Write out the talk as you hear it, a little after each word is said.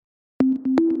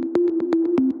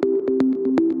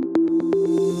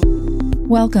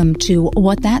Welcome to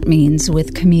What That Means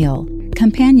with Camille,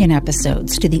 companion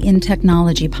episodes to the In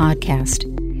Technology podcast.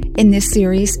 In this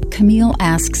series, Camille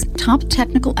asks top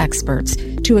technical experts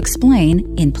to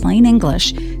explain, in plain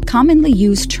English, commonly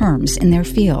used terms in their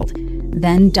field,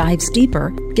 then dives deeper,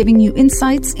 giving you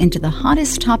insights into the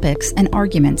hottest topics and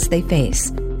arguments they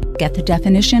face. Get the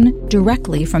definition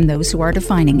directly from those who are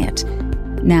defining it.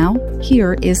 Now,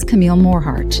 here is Camille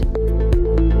Morhardt.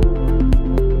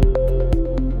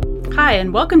 Hi,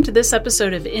 and welcome to this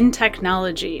episode of In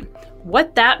Technology.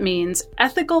 What That Means,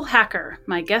 Ethical Hacker.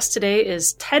 My guest today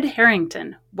is Ted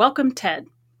Harrington. Welcome, Ted.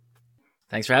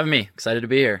 Thanks for having me. Excited to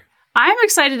be here. I'm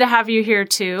excited to have you here,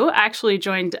 too. I actually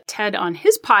joined Ted on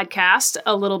his podcast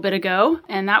a little bit ago,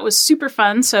 and that was super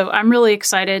fun. So I'm really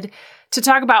excited to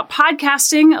talk about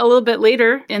podcasting a little bit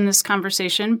later in this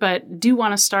conversation, but do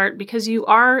want to start because you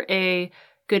are a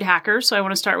good hacker, so I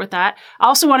want to start with that. I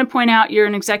also want to point out you're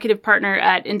an executive partner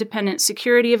at Independent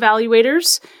Security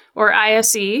Evaluators, or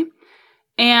ISE,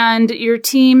 and your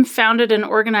team founded and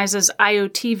organizes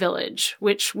IoT Village,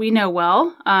 which we know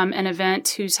well, an event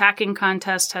whose hacking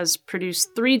contest has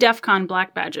produced 3 DEF CON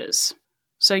black badges.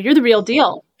 So you're the real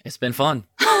deal. It's been fun.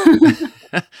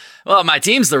 Well, my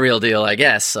team's the real deal, I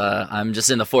guess. I'm just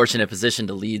in the fortunate position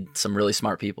to lead some really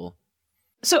smart people.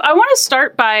 So I want to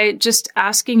start by just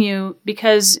asking you,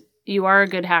 because you are a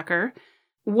good hacker,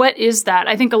 what is that?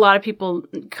 I think a lot of people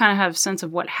kind of have a sense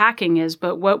of what hacking is,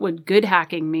 but what would good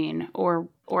hacking mean or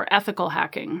ethical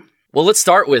hacking? Well, let's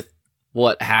start with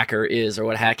what hacker is or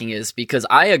what hacking is, because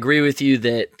I agree with you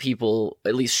that people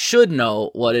at least should know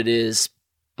what it is,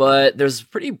 but there's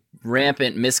pretty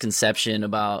rampant misconception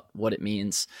about what it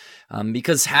means.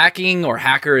 Because hacking or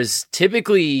hacker is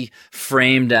typically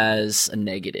framed as a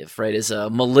negative, right? As a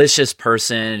malicious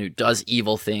person who does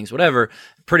evil things, whatever.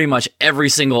 Pretty much every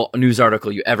single news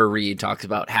article you ever read talks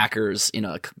about hackers in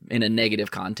a negative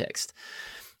context.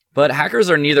 But hackers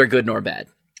are neither good nor bad.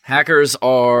 Hackers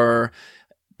are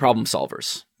problem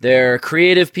solvers. They're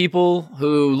creative people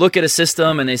who look at a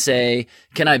system and they say,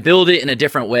 can I build it in a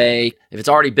different way? If it's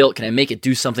already built, can I make it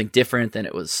do something different than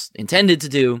it was intended to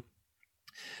do?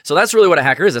 So that's really what a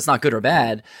hacker is. That's not good or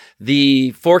bad.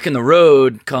 The fork in the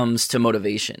road comes to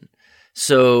motivation.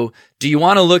 So do you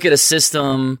want to look at a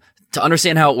system to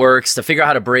understand how it works, to figure out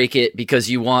how to break it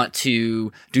because you want to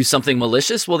do something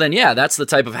malicious? Well, then, yeah, that's the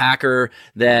type of hacker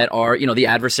that are, the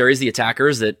adversaries, the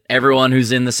attackers that everyone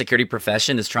who's in the security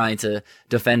profession is trying to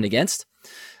defend against.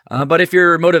 But if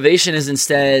your motivation is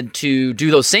instead to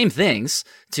do those same things,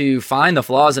 to find the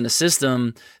flaws in a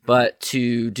system, but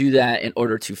to do that in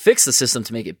order to fix the system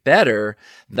to make it better,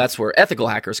 that's where ethical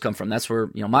hackers come from. That's where,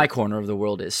 my corner of the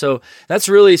world is. So that's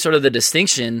really sort of the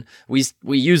distinction. We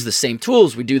use the same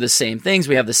tools. We do the same things.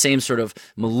 We have the same sort of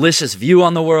malicious view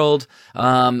on the world.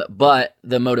 But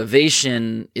the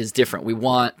motivation is different. We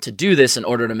want to do this in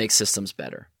order to make systems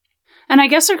better. And I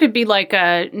guess there could be like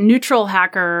a neutral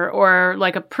hacker or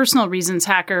like a personal reasons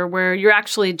hacker where you're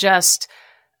actually just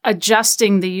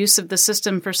adjusting the use of the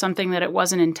system for something that it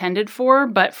wasn't intended for,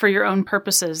 but for your own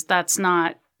purposes. That's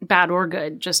not bad or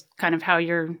good, just kind of how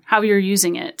you're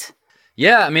using it.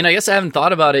 Yeah, I guess I haven't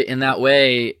thought about it in that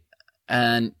way,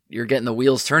 and you're getting the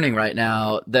wheels turning right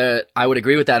now. That I would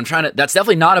agree with that. That's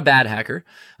definitely not a bad hacker.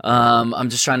 I'm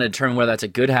just trying to determine whether that's a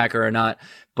good hacker or not.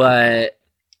 But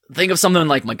think of something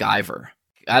like MacGyver.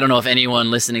 I don't know if anyone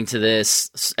listening to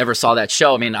this ever saw that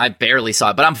show. I barely saw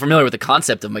it, but I'm familiar with the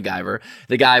concept of MacGyver.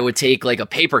 The guy would take like a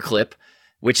paper clip,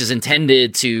 which is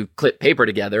intended to clip paper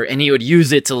together, and he would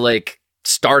use it to like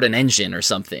start an engine or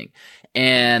something.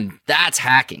 And that's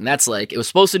hacking. That's like, it was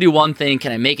supposed to do one thing.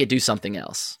 Can I make it do something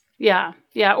else? Yeah.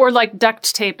 Yeah. Or like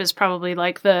duct tape is probably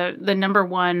like the number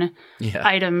one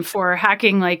item for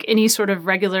hacking, like any sort of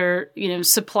regular,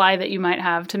 supply that you might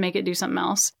have to make it do something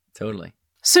else. Totally.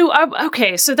 So,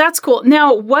 okay, so that's cool.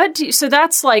 Now, so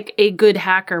that's like a good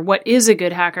hacker. What is a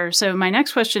good hacker? So my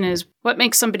next question is, what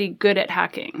makes somebody good at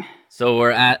hacking?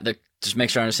 So just make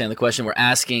sure I understand the question. We're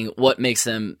asking what makes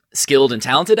them skilled and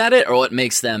talented at it, or what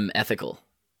makes them ethical?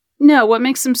 No, what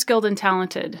makes them skilled and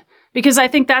talented? Because I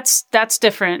think that's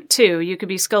different too. You could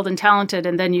be skilled and talented,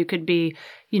 and then you could be,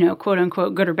 quote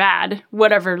unquote, good or bad,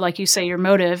 whatever, like you say, your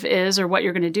motive is or what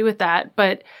you're going to do with that.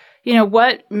 But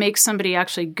what makes somebody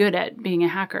actually good at being a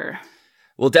hacker?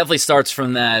 Well, it definitely starts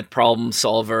from that problem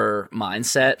solver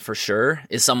mindset for sure.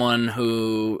 Is someone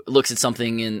who looks at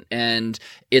something and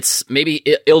it's maybe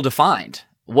ill-defined.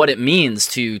 What it means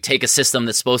to take a system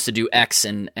that's supposed to do X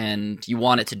and you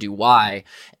want it to do Y,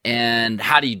 and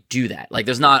how do you do that? Like,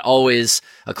 there's not always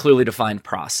a clearly defined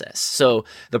process. So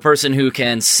the person who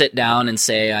can sit down and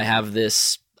say, I have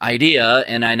this idea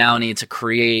and I now need to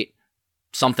create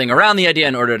something around the idea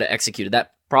in order to execute it.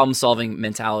 That problem-solving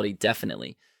mentality,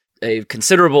 definitely. A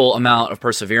considerable amount of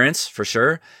perseverance, for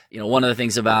sure. One of the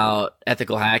things about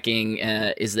ethical hacking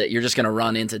is that you're just going to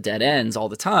run into dead ends all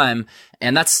the time,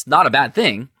 and that's not a bad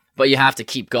thing, but you have to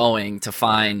keep going to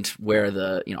find where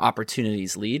the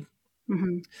opportunities lead.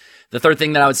 Mm-hmm. The third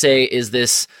thing that I would say is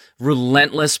this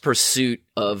relentless pursuit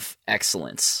of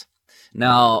excellence.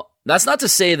 Now, that's not to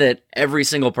say that every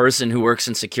single person who works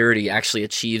in security actually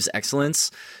achieves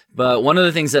excellence, but one of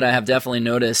the things that I have definitely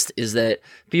noticed is that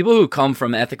people who come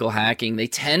from ethical hacking, they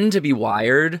tend to be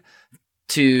wired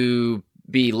to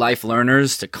be life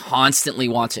learners, to constantly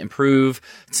want to improve,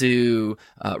 to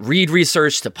read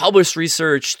research, to publish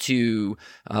research, to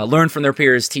learn from their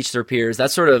peers, teach their peers.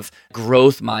 That sort of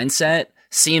growth mindset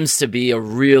seems to be a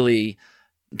really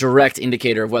direct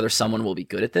indicator of whether someone will be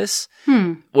good at this.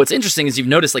 What's interesting is you've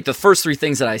noticed like the first three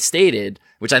things that I stated,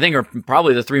 which I think are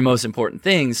probably the three most important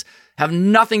things, have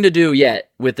nothing to do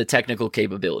yet with the technical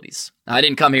capabilities. I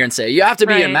didn't come here and say, you have to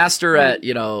be a master at,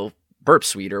 Burp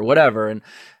Suite or whatever. And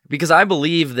because I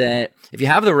believe that if you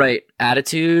have the right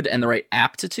attitude and the right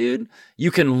aptitude,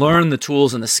 you can learn the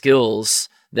tools and the skills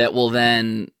that will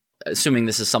then, assuming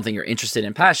this is something you're interested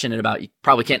and passionate about, you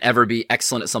probably can't ever be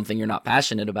excellent at something you're not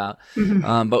passionate about.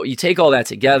 Mm-hmm. But you take all that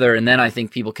together, and then I think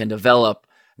people can develop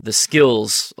the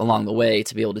skills along the way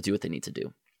to be able to do what they need to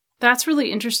do. That's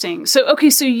really interesting. So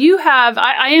you have,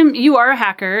 you are a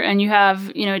hacker, and you have,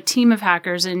 a team of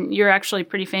hackers, and you're actually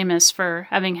pretty famous for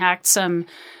having hacked some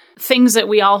things that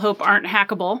we all hope aren't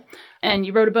hackable. And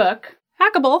you wrote a book,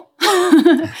 Hackable.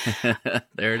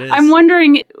 There it is. I'm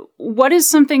wondering, what is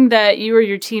something that you or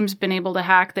your team's been able to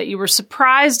hack that you were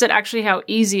surprised at actually how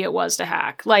easy it was to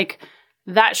hack? Like,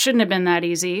 that shouldn't have been that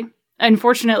easy.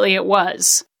 Unfortunately, it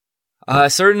was.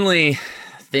 Certainly,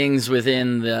 things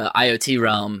within the IoT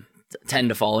realm tend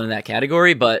to fall in that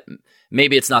category, but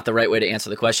maybe it's not the right way to answer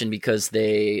the question because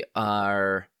they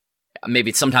are...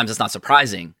 Maybe sometimes it's not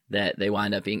surprising that they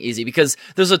wind up being easy because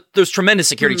there's tremendous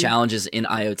security challenges in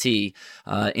IoT,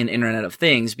 in Internet of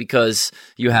Things, because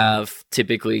you have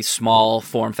typically small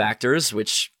form factors,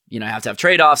 which have to have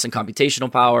trade-offs and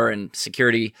computational power, and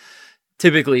security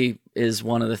typically is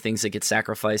one of the things that gets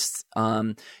sacrificed.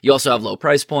 You also have low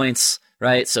price points,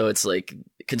 right? So it's like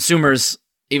consumers,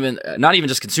 not even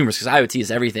just consumers, because IoT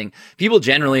is everything. People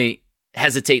generally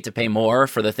hesitate to pay more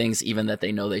for the things even that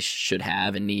they know they should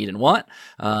have and need and want,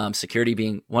 security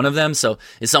being one of them. So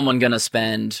is someone going to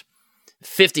spend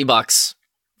 $50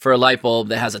 for a light bulb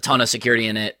that has a ton of security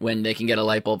in it when they can get a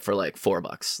light bulb for like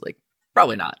 $4? Like,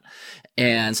 probably not.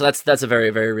 And so that's a very,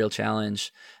 very real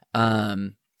challenge.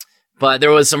 But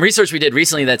there was some research we did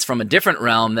recently that's from a different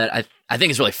realm that I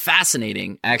think is really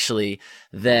fascinating, actually,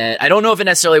 that I don't know if it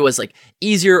necessarily was like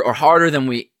easier or harder than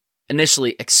we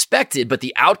initially expected, but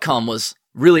the outcome was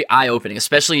really eye-opening,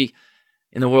 especially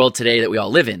in the world today that we all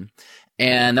live in.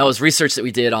 And that was research that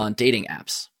we did on dating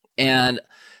apps. And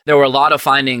there were a lot of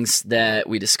findings that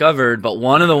we discovered, but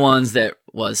one of the ones that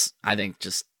was, I think,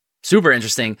 just super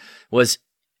interesting was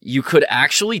you could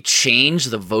actually change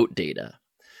the vote data.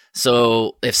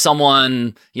 So if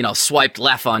someone, swiped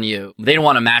left on you, they didn't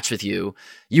want to match with you,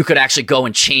 you could actually go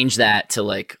and change that to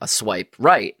like a swipe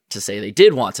right to say they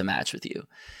did want to match with you.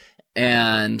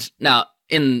 And now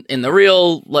in the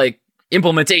real like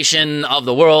implementation of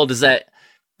the world, does that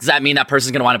mean that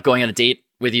person's going to wind up going on a date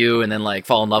with you and then like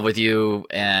fall in love with you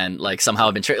and like somehow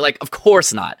have been tricked? Like, of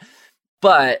course not.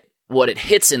 But what it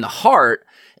hits in the heart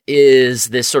is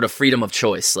this sort of freedom of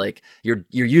choice. Like you're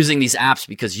using these apps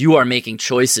because you are making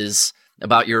choices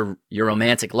about your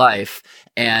romantic life,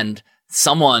 and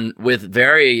someone with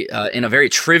in a very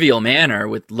trivial manner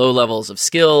with low levels of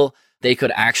skill, they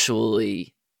could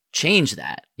actually change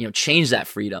that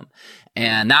freedom.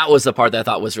 And that was the part that I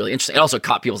thought was really interesting. It also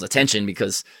caught people's attention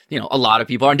because, a lot of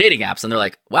people are on dating apps and they're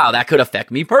like, wow, that could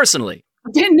affect me personally.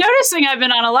 Noticing I've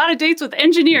been on a lot of dates with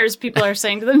engineers, people are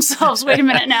saying to themselves, wait a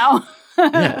minute now.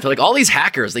 Yeah, they're like, all these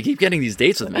hackers, they keep getting these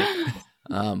dates with me.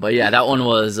 But yeah, that one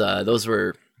was, those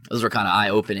were kind of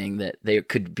eye-opening that they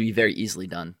could be very easily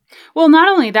done. Well, not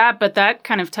only that, but that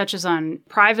kind of touches on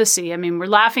privacy. I mean, we're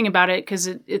laughing about it because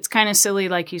it's kind of silly,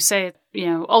 like you say.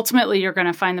 Ultimately, you're going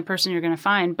to find the person you're going to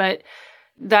find, but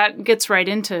that gets right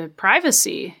into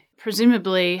privacy.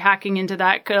 Presumably, hacking into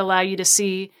that could allow you to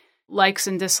see likes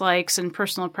and dislikes and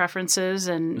personal preferences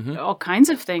and all kinds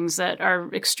of things that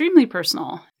are extremely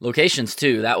personal. Locations,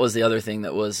 too. That was the other thing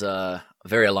that was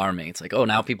very alarming. It's like, oh,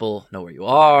 now people know where you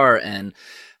are, and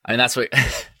I mean, that's what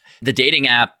the dating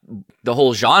app, the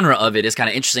whole genre of it is kind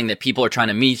of interesting that people are trying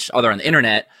to meet each other on the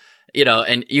internet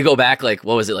and you go back like,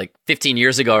 what was it, like 15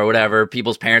 years ago or whatever,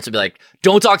 people's parents would be like,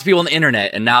 don't talk to people on the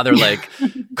internet. And now they're like,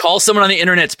 call someone on the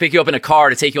internet to pick you up in a car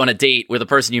to take you on a date with a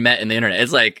person you met in the internet.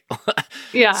 It's like,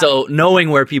 yeah. So knowing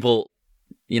where people,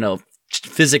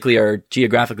 physically or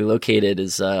geographically located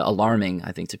is alarming,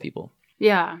 I think, to people.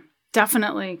 Yeah,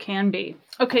 definitely can be.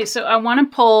 Okay, so I want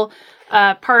to pull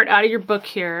a part out of your book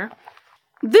here.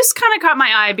 This kind of caught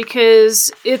my eye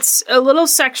because it's a little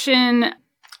section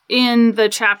in the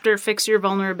chapter Fix Your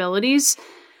Vulnerabilities,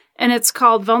 and it's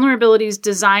called Vulnerabilities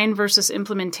Design versus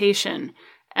Implementation.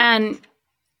 And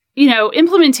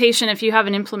implementation, if you have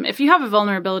a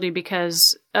vulnerability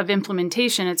because of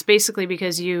implementation, it's basically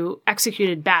because you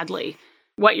executed badly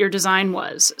what your design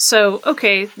was. So,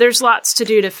 okay, there's lots to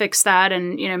do to fix that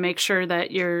and, make sure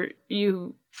that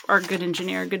you are a good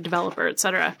engineer, good developer,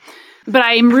 etc. But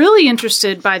I am really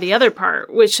interested by the other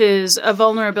part, which is a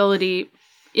vulnerability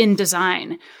in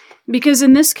design. Because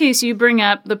in this case, you bring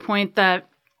up the point that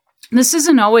this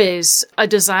isn't always a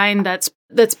design that's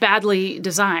badly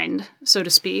designed, so to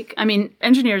speak. I mean,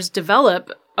 engineers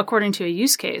develop according to a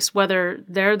use case, whether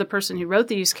they're the person who wrote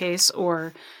the use case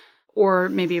or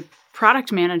maybe a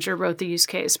product manager wrote the use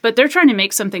case, but they're trying to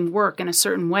make something work in a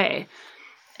certain way.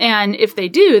 And if they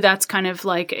do, that's kind of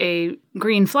like a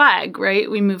green flag, right?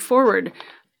 We move forward.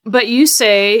 But you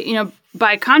say,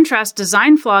 by contrast,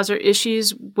 design flaws are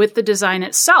issues with the design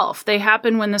itself. They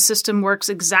happen when the system works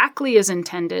exactly as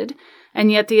intended,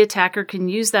 and yet the attacker can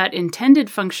use that intended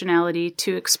functionality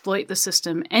to exploit the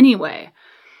system anyway.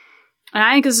 And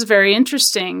I think this is very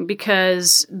interesting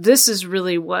because this is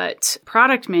really what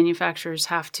product manufacturers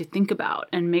have to think about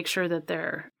and make sure that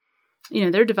their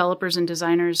developers and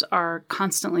designers are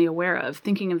constantly aware of,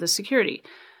 thinking of the security.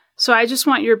 So I just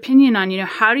want your opinion on,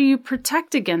 how do you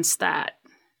protect against that?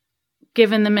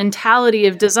 Given the mentality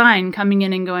of design coming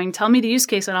in and going, tell me the use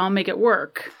case and I'll make it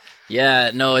work.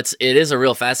 Yeah, no, it is a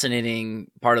real fascinating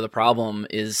part of the problem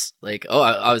is like,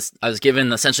 I was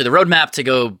given essentially the roadmap to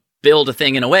go build a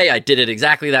thing in a way. I did it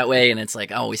exactly that way. And it's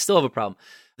like, we still have a problem.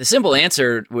 The simple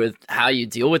answer with how you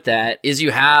deal with that is you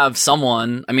have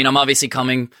someone, I'm obviously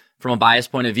coming from a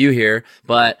biased point of view here,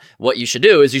 but what you should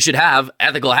do is you should have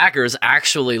ethical hackers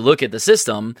actually look at the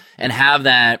system and have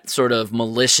that sort of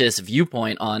malicious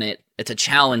viewpoint on it to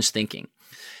challenge thinking.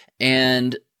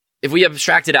 And if we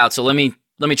abstract it out, so let me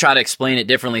try to explain it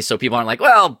differently so people aren't like,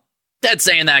 well, Ted's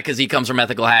saying that because he comes from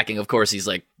ethical hacking. Of course, he's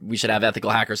like, we should have ethical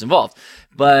hackers involved.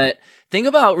 But think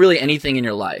about really anything in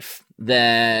your life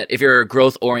that if you're a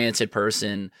growth-oriented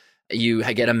person, you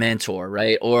get a mentor,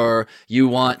 right? Or you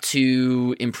want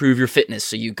to improve your fitness,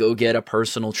 so you go get a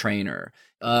personal trainer.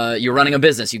 You're running a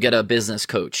business, you get a business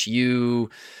coach. You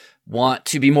want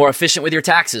to be more efficient with your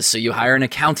taxes, so you hire an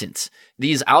accountant.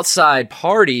 These outside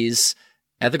parties,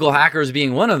 ethical hackers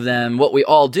being one of them, what we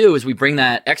all do is we bring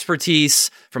that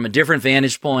expertise from a different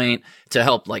vantage point to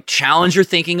help like challenge your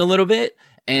thinking a little bit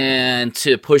and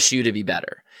to push you to be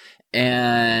better.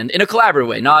 And in a collaborative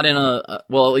way, not in at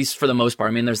least for the most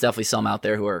part. There's definitely some out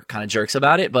there who are kind of jerks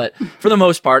about it, but for the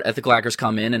most part, ethical hackers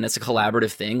come in and it's a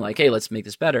collaborative thing. Like, hey, let's make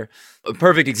this better. A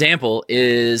perfect example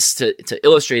is to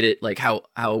illustrate it, like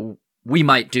how we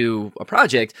might do a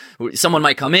project. Someone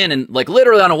might come in and like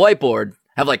literally on a whiteboard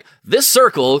have like this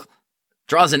circle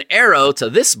draws an arrow to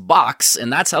this box,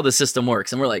 and that's how the system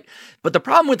works. And we're like, but the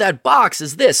problem with that box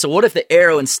is this. So what if the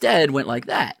arrow instead went like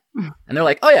that? And they're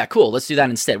like, oh yeah, cool. Let's do that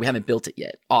instead. We haven't built it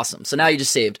yet. Awesome. So now you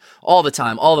just saved all the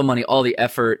time, all the money, all the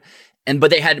effort. But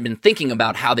they hadn't been thinking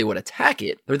about how they would attack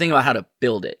it. They were thinking about how to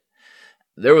build it.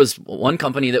 There was one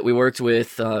company that we worked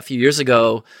with a few years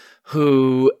ago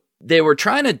who they were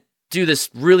trying to do this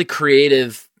really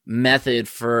creative method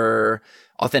for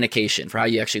authentication, for how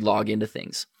you actually log into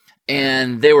things.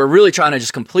 And they were really trying to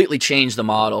just completely change the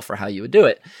model for how you would do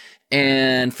it.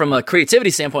 And from a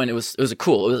creativity standpoint, it was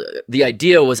cool. The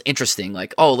idea was interesting.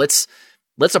 Like, let's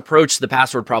approach the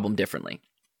password problem differently.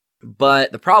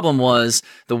 But the problem was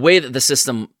the way that the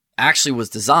system actually was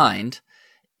designed,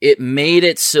 it made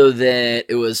it so that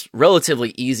it was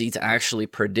relatively easy to actually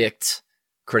predict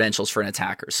credentials for an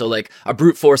attacker. So like a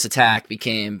brute force attack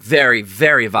became very,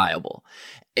 very viable.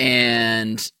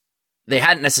 And they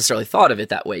hadn't necessarily thought of it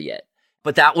that way yet.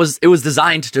 But it was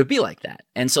designed to be like that.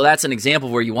 And so that's an example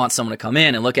where you want someone to come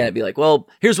in and look at it and be like, well,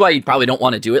 here's why you probably don't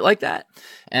want to do it like that.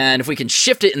 And if we can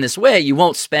shift it in this way, you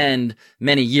won't spend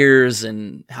many years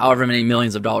and however many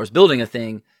millions of dollars building a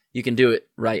thing. You can do it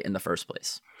right in the first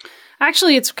place.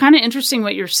 Actually, it's kind of interesting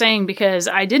what you're saying because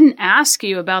I didn't ask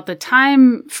you about the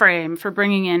time frame for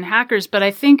bringing in hackers, but I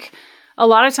think a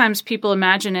lot of times people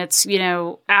imagine it's,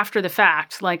 after the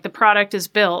fact, like the product is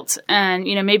built and,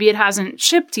 maybe it hasn't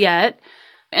shipped yet,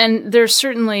 And there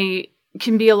certainly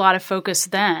can be a lot of focus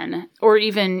then, or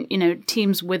even,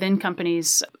 teams within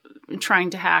companies trying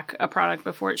to hack a product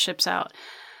before it ships out.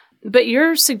 But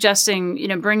you're suggesting,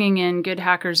 bringing in good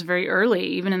hackers very early,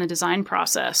 even in the design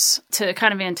process, to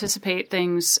kind of anticipate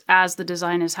things as the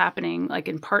design is happening, like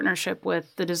in partnership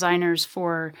with the designers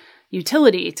for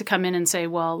utility to come in and say,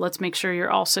 well, let's make sure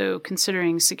you're also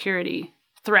considering security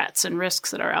threats and risks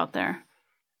that are out there.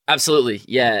 Absolutely.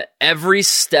 Yeah. Every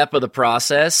step of the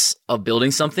process of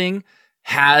building something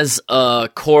has a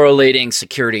correlating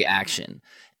security action,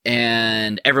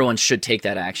 and everyone should take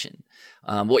that action.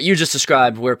 What you just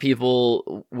described, where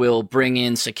people will bring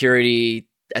in security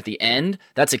at the end,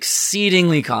 that's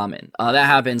exceedingly common. That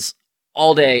happens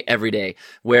all day, every day,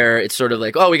 where it's sort of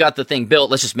like, oh, we got the thing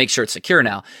built, let's just make sure it's secure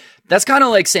now. That's kind of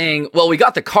like saying, well, we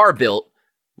got the car built,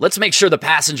 let's make sure the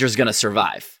passenger's going to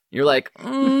survive. You're like,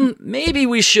 maybe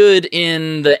we should,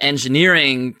 in the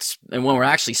engineering, and when we're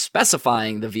actually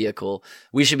specifying the vehicle,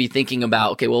 we should be thinking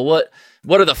about, okay, well,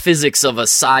 what are the physics of a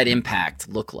side impact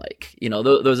look like?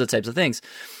 Those are the types of things.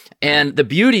 And the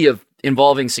beauty of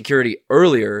involving security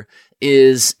earlier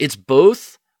is it's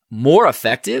both more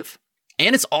effective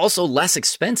and it's also less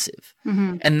expensive.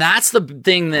 Mm-hmm. And that's the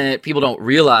thing that people don't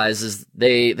realize is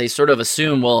they sort of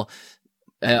assume, well,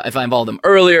 if I involve them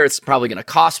earlier, it's probably going to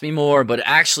cost me more. But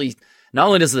actually, not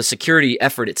only does the security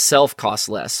effort itself cost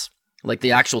less, like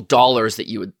the actual dollars that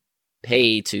you would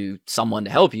pay to someone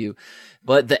to help you,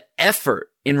 but the effort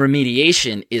in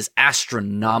remediation is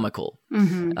astronomical.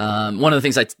 Mm-hmm. One of the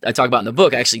things I talk about in the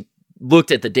book, I actually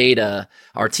looked at the data.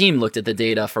 Our team looked at the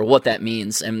data for what that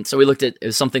means. And so we looked at, it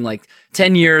was something like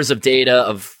 10 years of data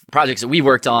of projects that we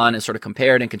worked on and sort of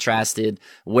compared and contrasted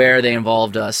where they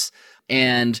involved us.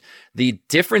 And the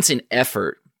difference in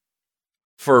effort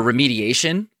for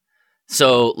remediation.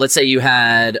 So let's say you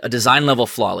had a design level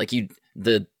flaw, like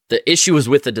the issue was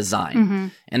with the design, mm-hmm.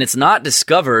 and it's not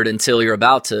discovered until you're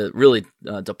about to really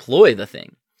deploy the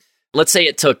thing. Let's say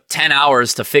it took 10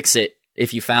 hours to fix it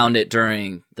if you found it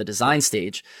during the design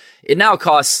stage. It now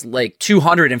costs like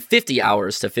 250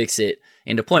 hours to fix it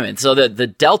in deployment. So the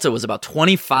delta was about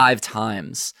 25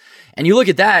 times. And you look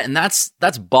at that, and that's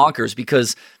bonkers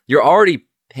because you're already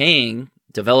paying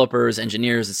developers,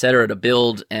 engineers, et cetera, to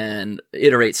build and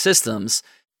iterate systems.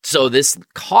 So this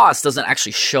cost doesn't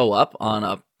actually show up on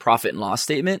a profit and loss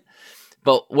statement,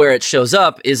 but where it shows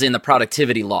up is in the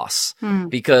productivity loss.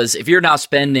 Because if you're now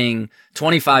spending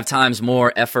 25 times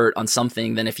more effort on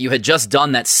something than if you had just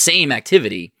done that same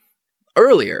activity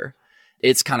earlier,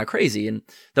 it's kind of crazy. And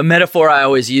the metaphor I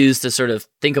always use to sort of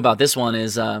think about this one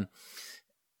is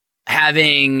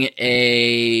having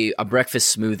a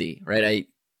breakfast smoothie, right?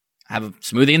 I have a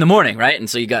smoothie in the morning, right? And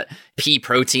so you got pea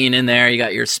protein in there, you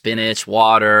got your spinach,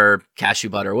 water, cashew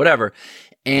butter, whatever.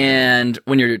 And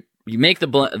when you make the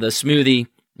smoothie,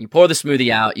 you pour the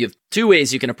smoothie out, you have two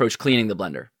ways you can approach cleaning the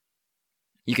blender.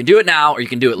 You can do it now or you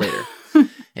can do it later.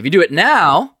 If you do it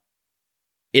now,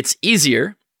 it's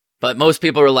easier, but most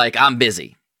people are like, I'm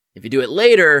busy. If you do it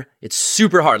later, it's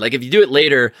super hard. Like if you do it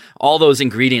later, all those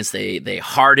ingredients, they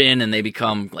harden and they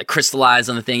become like crystallized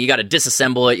on the thing. You got to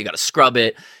disassemble it. You got to scrub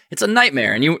it. It's a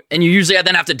nightmare. And you usually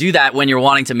then have to do that when you're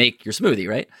wanting to make your smoothie,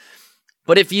 right?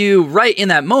 But if you, right in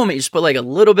that moment, you just put like a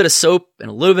little bit of soap and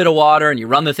a little bit of water and you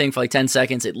run the thing for like 10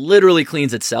 seconds, it literally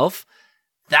cleans itself.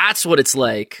 That's what it's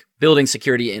like building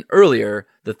security in earlier.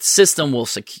 The system will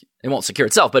it won't secure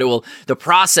itself, but the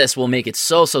process will make it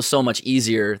so much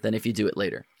easier than if you do it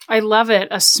later. I love it.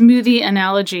 A smoothie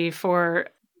analogy for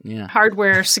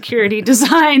hardware security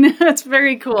design. That's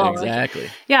very cool. Exactly.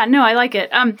 Yeah, no, I like it.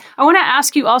 I want to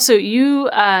ask you also, you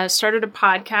started a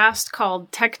podcast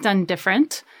called Tech Done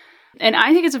Different. And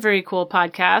I think it's a very cool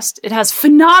podcast. It has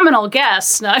phenomenal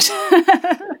guests.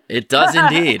 It does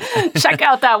indeed. Check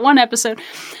out that one episode.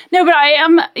 No, but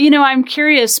I'm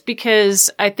curious because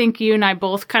I think you and I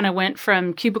both kind of went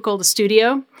from cubicle to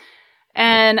studio.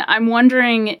 And I'm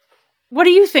wondering, what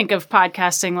do you think of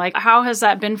podcasting? Like, how has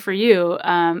that been for you,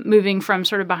 moving from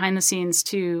sort of behind the scenes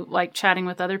to like chatting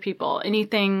with other people?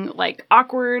 Anything like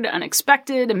awkward,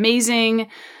 unexpected, amazing?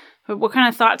 What kind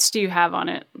of thoughts do you have on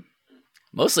it?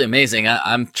 Mostly amazing.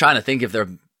 I'm trying to think if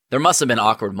there must have been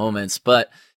awkward moments, but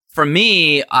for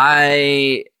me,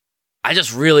 I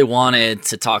just really wanted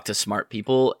to talk to smart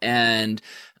people. And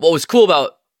what was cool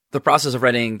about the process of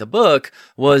writing the book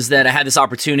was that I had this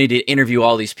opportunity to interview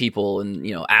all these people and,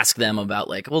 ask them about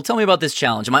like, well, tell me about this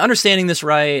challenge. Am I understanding this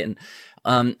right?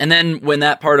 And then when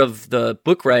that part of the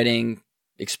book writing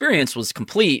experience was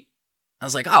complete, I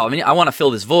was like, I want to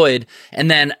fill this void. And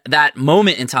then that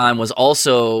moment in time was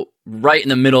also right in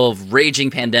the middle of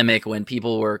raging pandemic when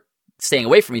people were staying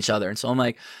away from each other. And so I'm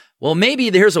like, well, maybe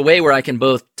there's a way where I can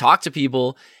both talk to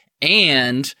people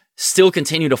and still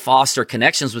continue to foster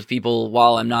connections with people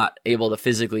while I'm not able to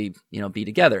physically, be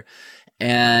together.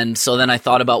 And so then I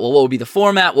thought about, well, what would be the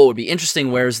format? What would be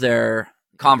interesting? Where's there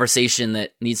conversation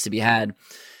that needs to be had?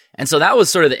 And so that was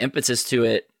sort of the impetus to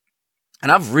it.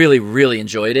 And I've really, really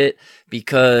enjoyed it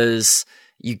because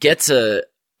you get to,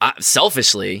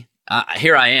 selfishly,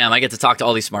 here I am, I get to talk to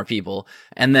all these smart people.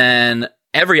 And then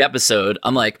every episode,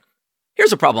 I'm like,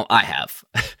 here's a problem I have.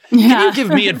 Can you give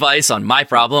me advice on my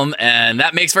problem? And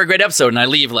that makes for a great episode. And I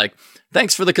leave like,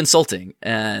 thanks for the consulting.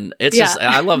 And it's just,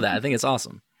 I love that. I think it's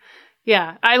awesome.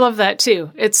 Yeah, I love that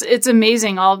too. It's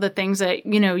amazing all the things that,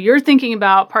 you're thinking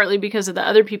about partly because of the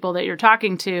other people that you're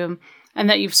talking to and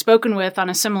that you've spoken with on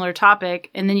a similar topic.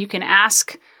 And then you can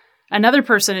ask another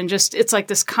person and just, it's like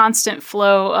this constant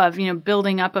flow of,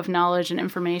 building up of knowledge and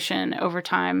information over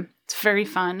time. It's very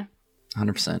fun.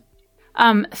 100%.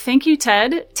 Thank you,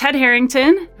 Ted. Ted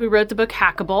Harrington, who wrote the book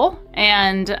Hackable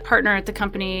and partner at the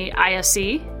company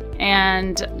ISE.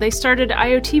 And they started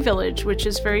IoT Village, which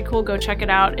is very cool. Go check it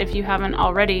out if you haven't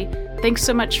already. Thanks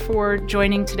so much for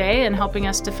joining today and helping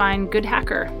us define good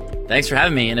hacker. Thanks for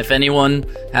having me. And if anyone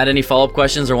had any follow-up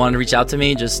questions or wanted to reach out to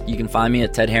me, you can find me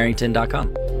at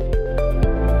tedharrington.com.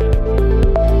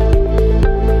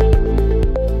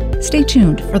 Stay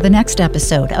tuned for the next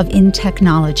episode of In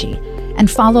Technology and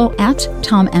follow at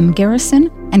Tom M. Garrison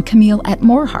and Camille at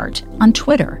Morehart on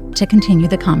Twitter to continue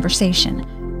the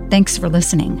conversation. Thanks for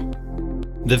listening.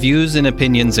 The views and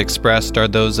opinions expressed are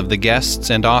those of the guests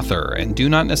and author and do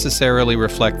not necessarily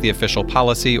reflect the official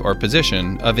policy or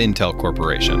position of Intel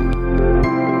Corporation.